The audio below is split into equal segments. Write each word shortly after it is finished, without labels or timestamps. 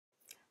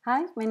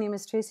Hi, my name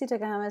is Tracey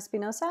Tokuhama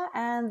Espinosa,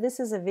 and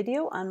this is a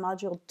video on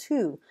Module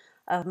 2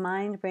 of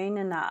Mind, Brain,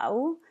 and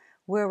Now,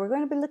 where we're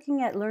going to be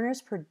looking at learners'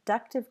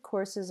 productive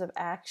courses of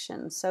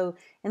action. So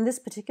in this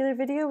particular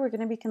video, we're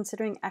going to be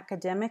considering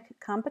academic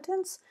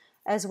competence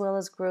as well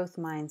as growth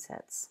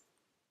mindsets.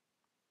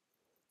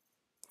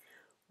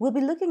 We'll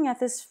be looking at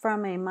this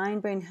from a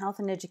mind, brain, health,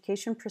 and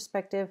education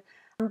perspective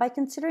by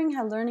considering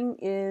how learning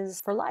is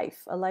for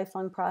life, a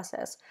lifelong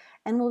process.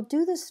 And we'll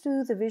do this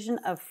through the vision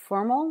of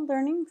formal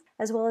learning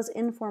as well as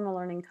informal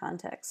learning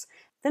contexts.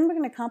 Then we're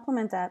going to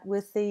complement that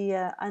with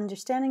the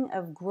understanding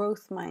of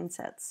growth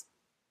mindsets.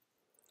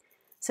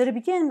 So to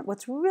begin,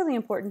 what's really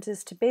important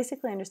is to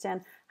basically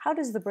understand, how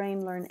does the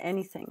brain learn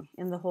anything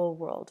in the whole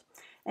world?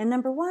 And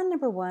number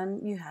one,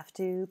 you have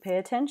to pay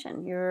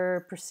attention.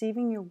 You're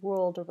perceiving your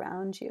world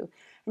around you.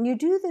 And you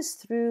do this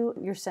through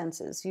your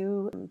senses.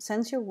 You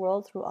sense your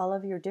world through all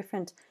of your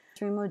different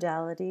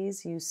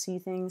modalities. You see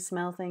things,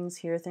 smell things,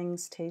 hear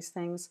things, taste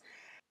things.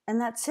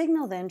 And that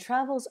signal then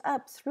travels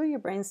up through your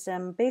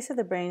brainstem, base of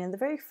the brain, and the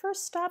very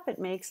first stop it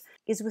makes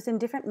is within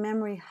different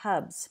memory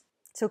hubs.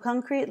 So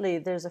concretely,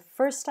 there's a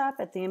first stop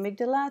at the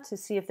amygdala to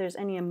see if there's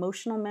any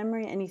emotional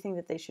memory, anything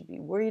that they should be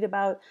worried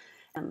about,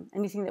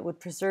 anything that would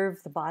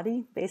preserve the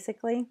body,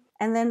 basically.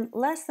 And then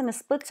less than a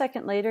split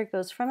second later, it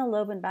goes frontal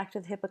lobe and back to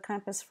the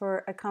hippocampus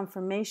for a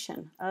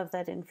confirmation of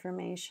that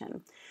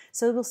information.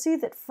 So we'll see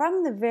that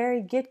from the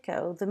very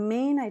get-go, the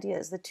main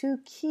ideas, the two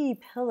key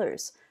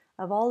pillars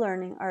of all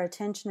learning are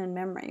attention and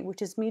memory,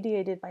 which is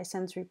mediated by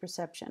sensory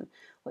perception,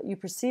 what you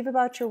perceive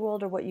about your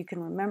world or what you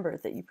can remember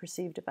that you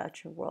perceived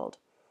about your world.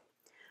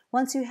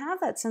 Once you have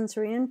that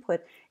sensory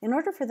input, in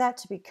order for that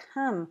to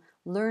become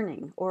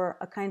learning or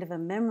a kind of a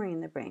memory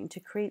in the brain, to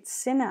create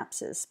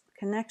synapses,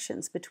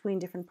 connections between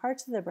different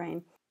parts of the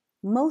brain,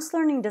 most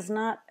learning does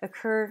not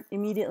occur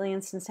immediately,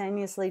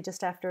 instantaneously,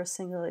 just after a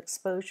single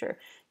exposure.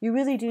 You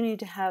really do need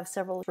to have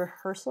several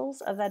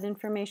rehearsals of that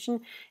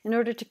information in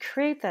order to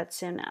create that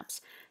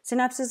synapse.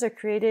 Synapses are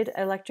created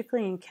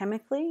electrically and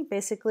chemically.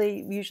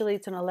 Basically, usually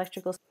it's an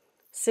electrical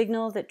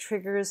signal that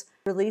triggers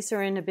release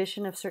or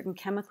inhibition of certain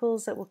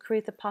chemicals that will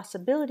create the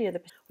possibility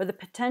or the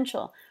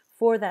potential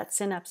for that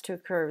synapse to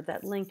occur,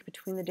 that link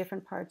between the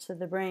different parts of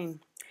the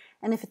brain.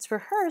 And if it's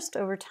rehearsed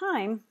over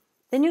time,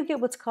 then you get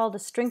what's called a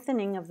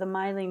strengthening of the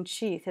myelin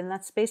sheath, and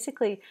that's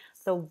basically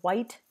the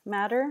white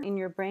matter in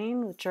your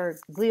brain, which are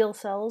glial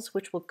cells,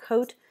 which will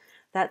coat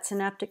that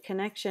synaptic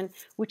connection,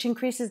 which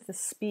increases the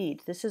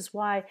speed. This is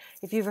why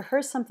if you've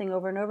rehearsed something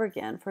over and over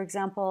again, for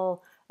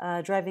example,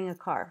 driving a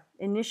car.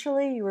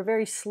 Initially, you were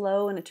very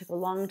slow and it took a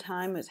long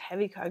time. It was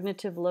heavy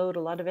cognitive load,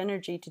 a lot of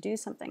energy to do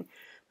something.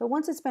 But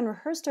once it's been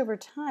rehearsed over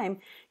time,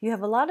 you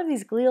have a lot of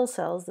these glial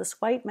cells,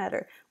 this white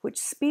matter, which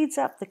speeds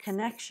up the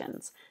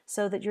connections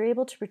so that you're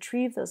able to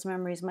retrieve those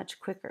memories much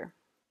quicker.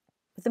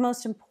 But the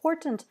most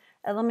important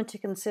element to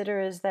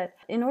consider is that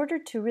in order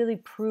to really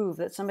prove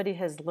that somebody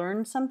has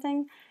learned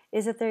something,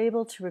 is that they're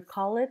able to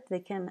recall it, they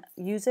can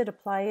use it,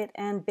 apply it,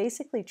 and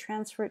basically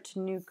transfer it to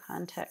new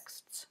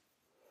contexts.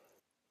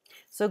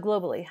 So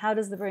globally, how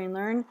does the brain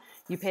learn?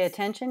 You pay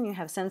attention, you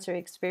have sensory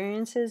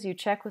experiences, you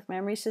check with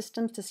memory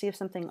systems to see if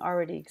something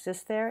already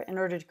exists there. In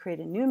order to create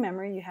a new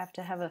memory, you have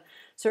to have a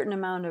certain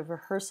amount of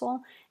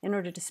rehearsal in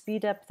order to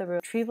speed up the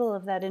retrieval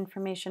of that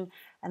information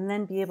and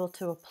then be able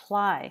to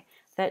apply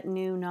that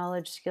new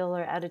knowledge, skill,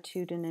 or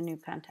attitude in a new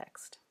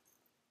context.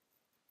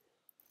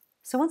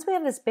 So once we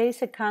have this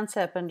basic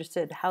concept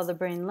understood, how the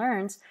brain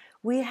learns,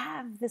 we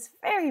have this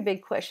very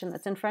big question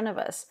that's in front of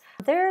us.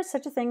 There is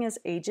such a thing as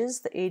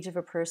ages, the age of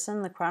a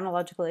person, the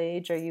chronological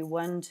age. Are you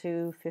 1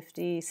 to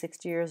 50,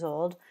 60 years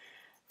old?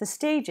 The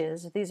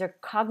stages, these are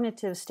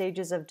cognitive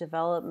stages of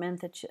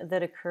development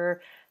that occur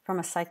from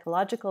a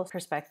psychological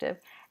perspective.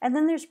 And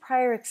then there's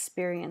prior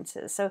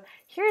experiences. So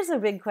here's a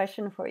big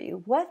question for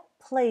you. What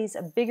plays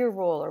a bigger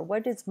role, or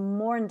what is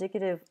more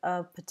indicative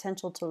of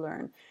potential to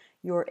learn?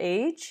 Your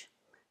age,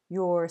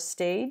 your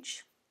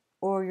stage,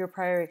 or your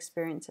prior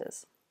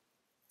experiences?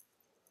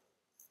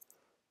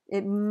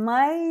 It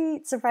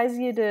might surprise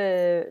you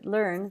to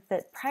learn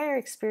that prior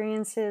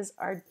experiences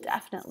are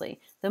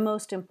definitely the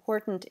most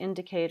important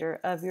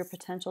indicator of your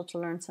potential to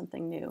learn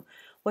something new.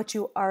 What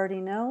you already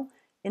know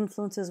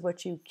influences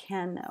what you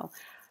can know.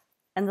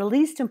 And the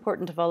least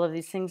important of all of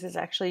these things is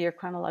actually your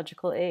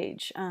chronological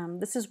age.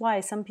 This is why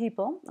some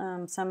people,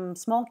 some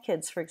small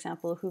kids, for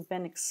example, who've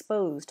been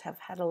exposed, have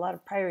had a lot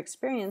of prior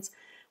experience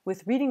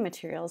with reading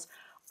materials,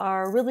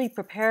 are really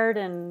prepared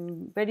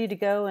and ready to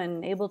go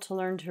and able to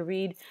learn to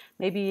read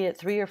maybe at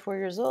 3 or 4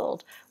 years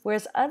old.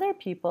 Whereas other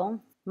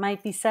people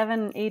might be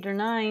 7, 8, or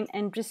 9,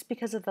 and just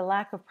because of the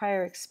lack of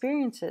prior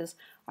experiences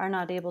are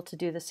not able to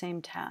do the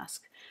same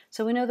task.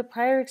 So we know that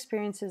prior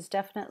experiences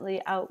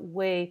definitely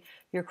outweigh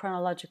your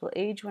chronological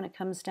age when it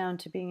comes down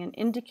to being an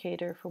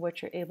indicator for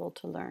what you're able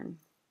to learn.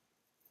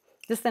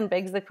 This then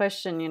begs the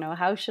question,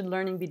 how should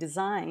learning be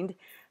designed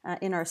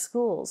in our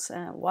schools?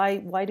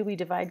 Why do we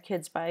divide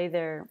kids by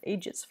their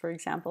ages, for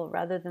example,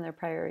 rather than their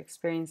prior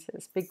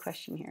experiences? Big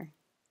question here.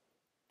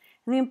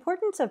 And the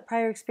importance of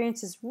prior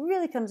experiences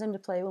really comes into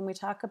play when we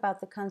talk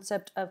about the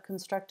concept of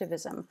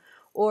constructivism,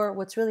 or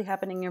what's really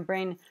happening in your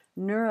brain,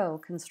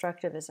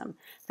 neuroconstructivism.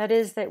 That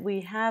is, that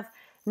we have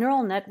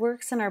neural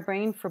networks in our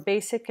brain for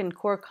basic and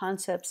core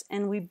concepts,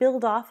 and we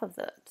build off of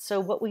that.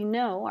 So what we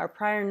know, our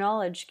prior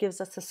knowledge,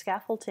 gives us a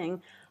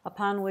scaffolding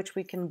upon which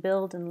we can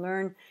build and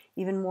learn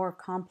even more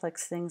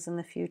complex things in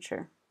the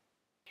future.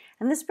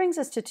 And this brings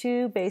us to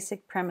two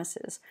basic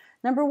premises.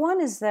 Number one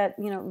is that,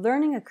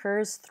 learning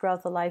occurs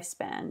throughout the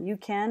lifespan. You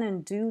can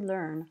and do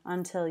learn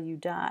until you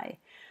die.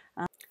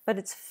 But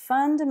it's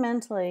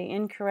fundamentally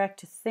incorrect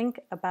to think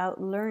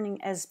about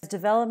learning as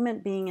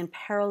development being in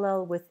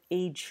parallel with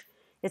age.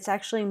 It's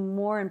actually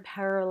more in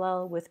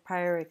parallel with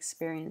prior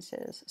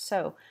experiences.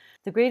 So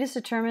the greatest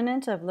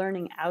determinant of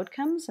learning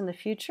outcomes in the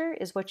future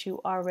is what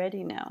you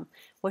already know,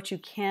 what you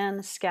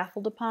can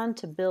scaffold upon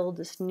to build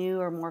this new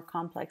or more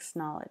complex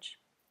knowledge.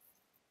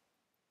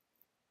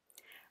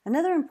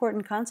 Another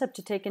important concept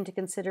to take into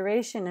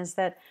consideration is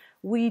that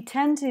we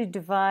tend to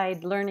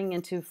divide learning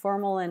into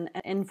formal and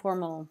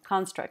informal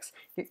constructs.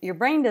 Your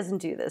brain doesn't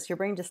do this. Your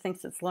brain just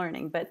thinks it's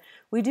learning. But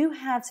we do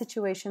have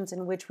situations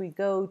in which we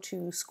go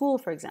to school,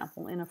 for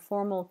example, in a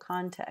formal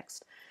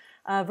context,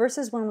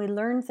 versus when we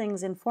learn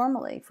things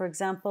informally. For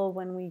example,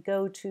 when we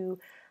go to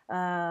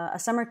a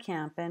summer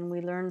camp and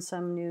we learn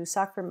some new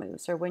soccer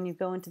moves, or when you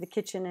go into the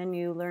kitchen and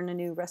you learn a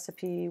new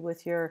recipe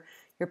with your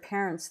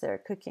parents there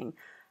cooking,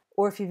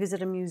 or if you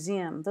visit a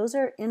museum. Those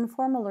are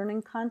informal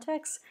learning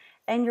contexts,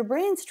 and your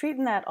brain's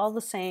treating that all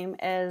the same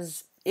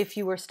as if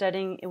you were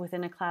studying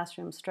within a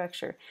classroom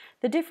structure.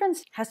 The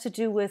difference has to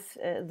do with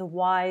the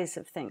whys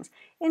of things.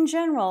 In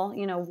general,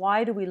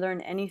 why do we learn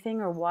anything,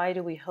 or why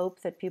do we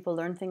hope that people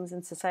learn things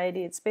in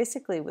society? It's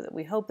basically that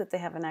we hope that they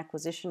have an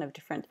acquisition of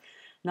different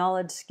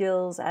knowledge,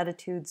 skills,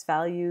 attitudes,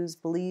 values,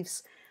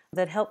 beliefs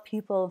that help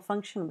people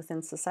function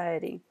within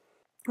society.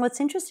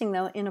 What's interesting,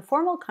 though, in a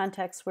formal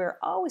context, we're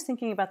always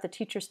thinking about the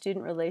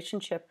teacher-student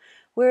relationship,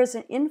 whereas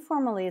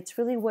informally, it's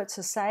really what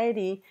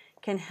society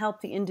can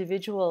help the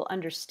individual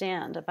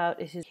understand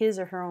about his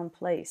or her own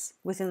place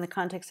within the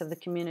context of the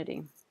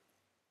community.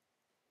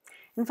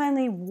 And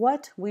finally,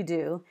 what we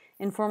do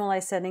in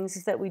formalized settings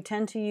is that we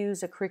tend to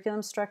use a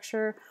curriculum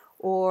structure,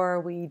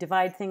 or we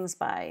divide things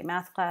by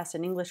math class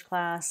and English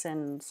class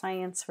and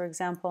science, for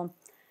example.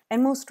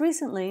 And most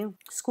recently,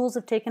 schools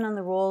have taken on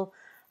the role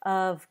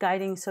of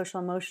guiding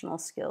social-emotional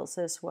skills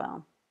as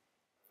well.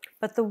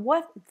 But the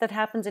what that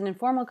happens in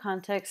informal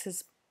contexts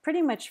is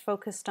pretty much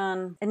focused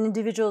on an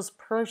individual's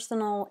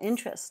personal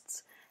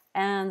interests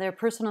and their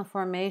personal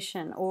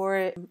formation,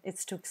 or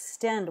it's to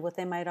extend what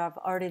they might have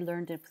already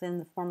learned within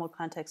the formal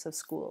context of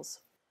schools.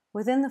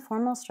 Within the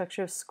formal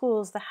structure of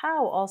schools, the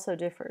how also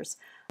differs.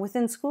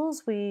 Within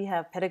schools, we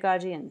have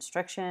pedagogy and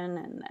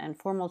instruction and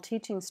formal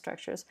teaching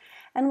structures.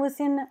 And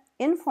within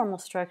informal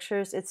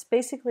structures, it's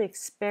basically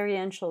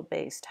experiential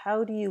based.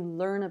 How do you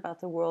learn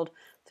about the world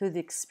through the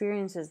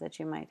experiences that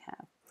you might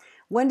have?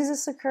 When does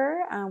this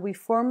occur? We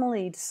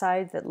formally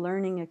decide that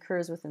learning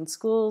occurs within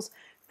schools,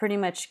 pretty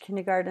much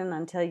kindergarten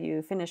until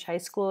you finish high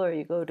school or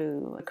you go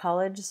to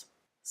college.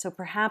 So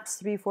perhaps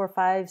 3, 4,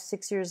 5,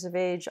 6 years of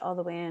age, all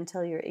the way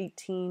until you're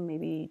 18,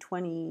 maybe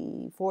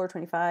 24,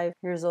 25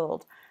 years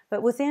old.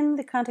 But within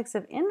the context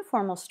of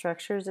informal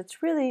structures,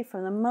 it's really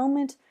from the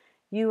moment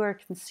you are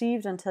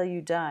conceived until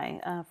you die.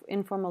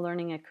 Informal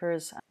learning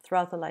occurs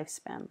throughout the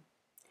lifespan.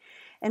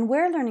 And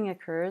where learning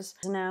occurs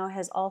now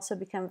has also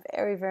become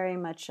very, very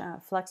much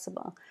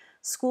flexible.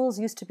 Schools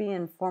used to be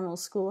in formal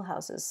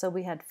schoolhouses, so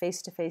we had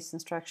face-to-face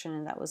instruction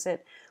and that was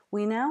it.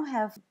 We now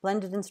have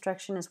blended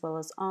instruction as well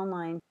as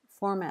online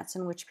formats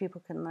in which people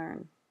can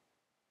learn.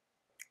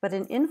 But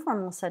in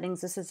informal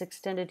settings, this is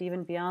extended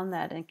even beyond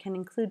that and can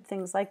include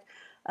things like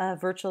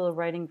virtual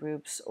writing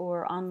groups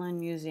or online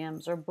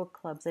museums or book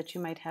clubs that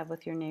you might have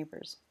with your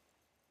neighbors.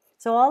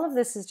 So all of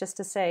this is just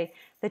to say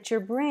that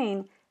your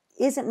brain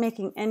isn't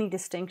making any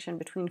distinction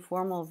between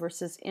formal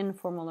versus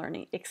informal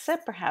learning,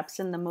 except perhaps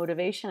in the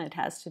motivation it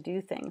has to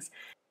do things.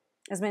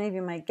 As many of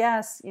you might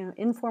guess,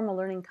 informal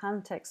learning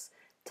contexts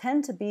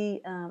tend to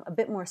be a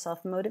bit more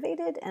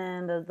self-motivated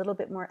and a little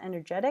bit more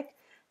energetic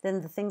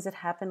than the things that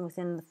happen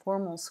within the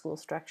formal school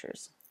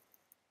structures.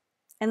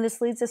 And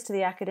this leads us to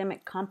the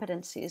academic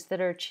competencies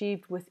that are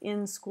achieved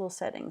within school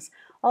settings.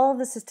 All of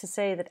this is to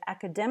say that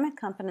academic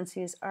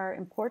competencies are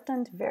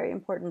important, very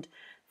important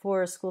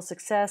for school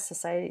success,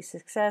 society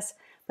success,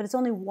 but it's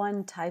only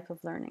one type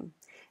of learning.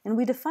 And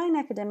we define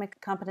academic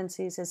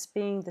competencies as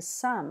being the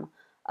sum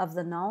of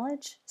the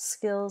knowledge,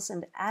 skills,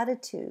 and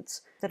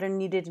attitudes that are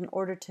needed in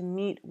order to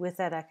meet with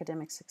that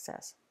academic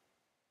success.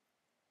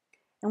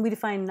 And we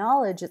define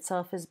knowledge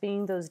itself as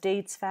being those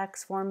dates,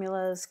 facts,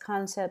 formulas,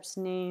 concepts,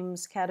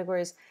 names,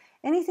 categories.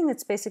 Anything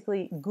that's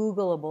basically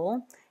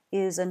Googleable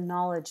is a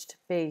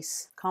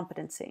knowledge-based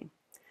competency.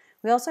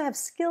 We also have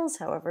skills,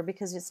 however,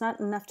 because it's not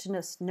enough to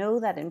just know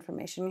that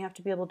information. You have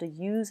to be able to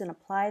use and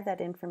apply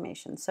that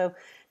information. So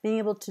being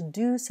able to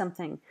do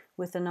something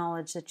with the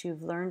knowledge that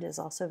you've learned is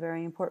also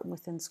very important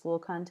within school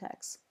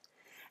contexts.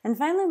 And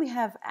finally, we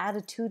have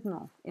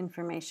attitudinal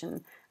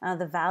information,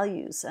 the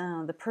values,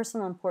 the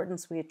personal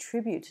importance we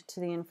attribute to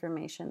the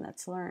information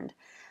that's learned.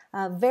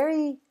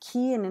 Very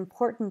key and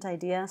important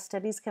idea.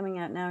 Studies coming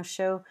out now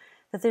show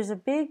that there's a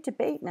big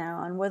debate now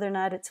on whether or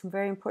not it's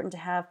very important to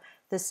have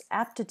this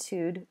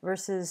aptitude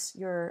versus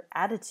your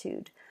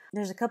attitude.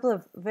 There's a couple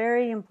of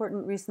very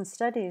important recent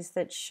studies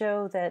that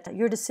show that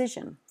your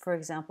decision, for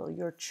example,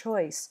 your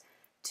choice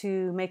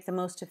to make the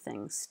most of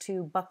things,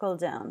 to buckle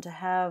down,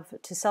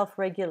 to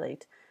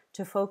self-regulate,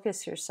 to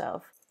focus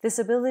yourself. This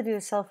ability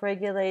to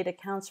self-regulate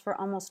accounts for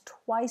almost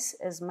twice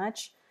as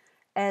much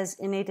as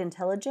innate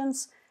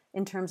intelligence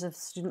in terms of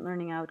student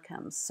learning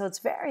outcomes. So it's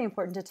very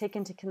important to take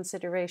into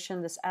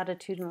consideration this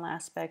attitudinal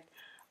aspect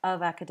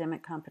of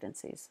academic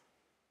competencies.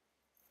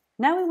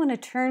 Now we want to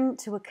turn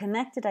to a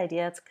connected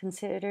idea. It's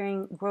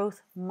considering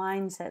growth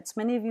mindsets.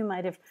 Many of you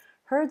might have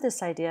heard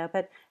this idea,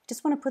 but I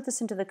just want to put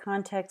this into the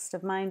context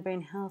of mind,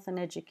 brain health, and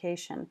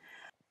education.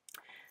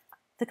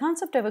 The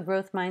concept of a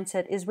growth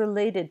mindset is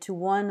related to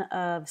one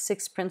of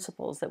 6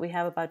 principles that we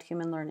have about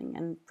human learning.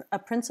 And a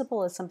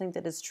principle is something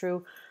that is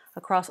true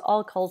across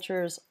all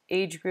cultures,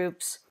 age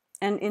groups,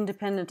 and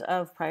independent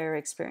of prior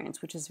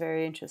experience, which is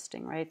very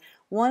interesting, right?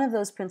 One of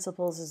those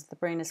principles is the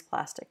brain is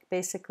plastic.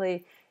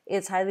 Basically,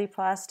 it's highly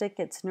plastic,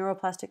 it's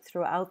neuroplastic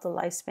throughout the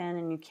lifespan,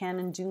 and you can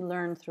and do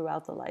learn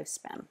throughout the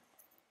lifespan.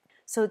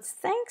 So it's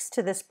thanks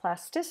to this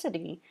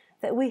plasticity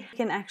that we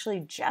can actually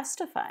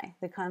justify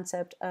the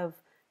concept of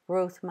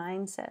growth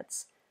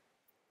mindsets.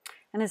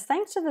 And it's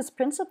thanks to this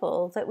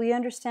principle that we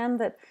understand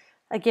that,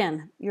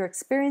 again, your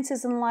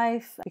experiences in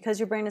life, because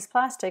your brain is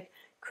plastic,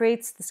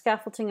 creates the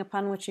scaffolding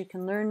upon which you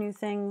can learn new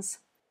things,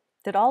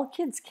 that all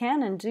kids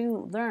can and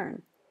do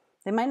learn.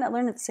 They might not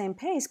learn at the same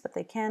pace, but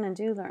they can and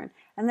do learn.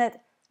 And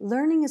that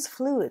learning is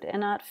fluid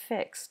and not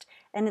fixed.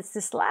 And it's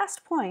this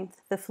last point,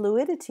 the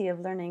fluidity of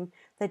learning,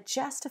 that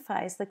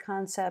justifies the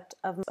concept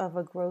of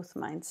a growth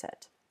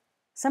mindset.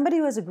 Somebody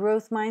who has a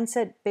growth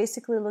mindset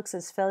basically looks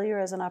at failure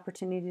as an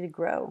opportunity to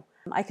grow.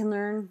 I can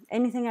learn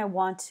anything I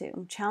want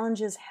to.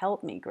 Challenges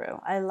help me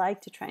grow. I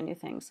like to try new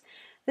things.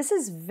 This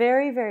is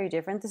very, very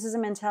different. This is a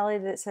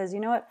mentality that says, you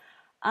know what,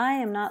 I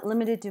am not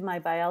limited to my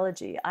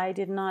biology. I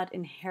did not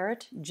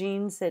inherit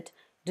genes that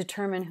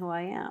determine who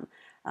I am.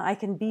 I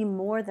can be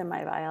more than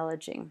my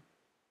biology.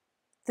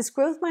 This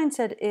growth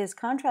mindset is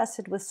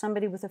contrasted with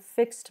somebody with a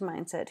fixed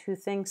mindset who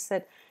thinks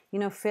that,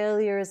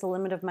 failure is the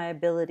limit of my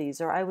abilities,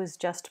 or I was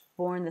just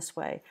born this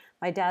way.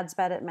 My dad's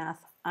bad at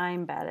math,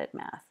 I'm bad at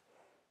math.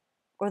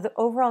 Or the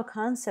overall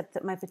concept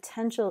that my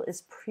potential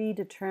is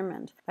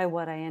predetermined by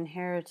what I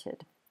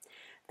inherited.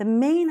 The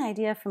main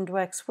idea from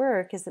Dweck's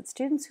work is that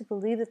students who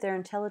believe that their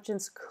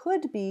intelligence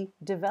could be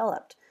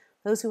developed,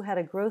 those who had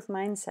a growth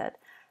mindset,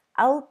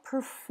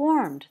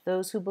 outperformed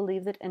those who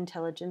believed that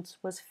intelligence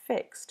was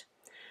fixed.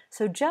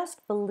 So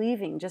just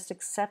believing, just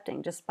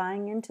accepting, just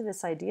buying into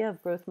this idea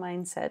of growth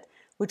mindset,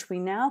 which we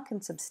now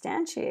can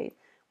substantiate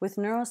with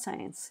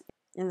neuroscience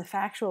in the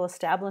factual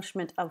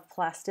establishment of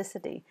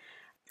plasticity,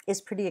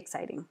 is pretty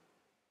exciting.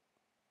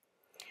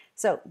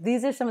 So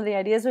these are some of the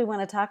ideas we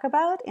want to talk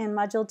about in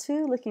Module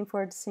 2. Looking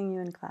forward to seeing you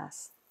in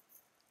class.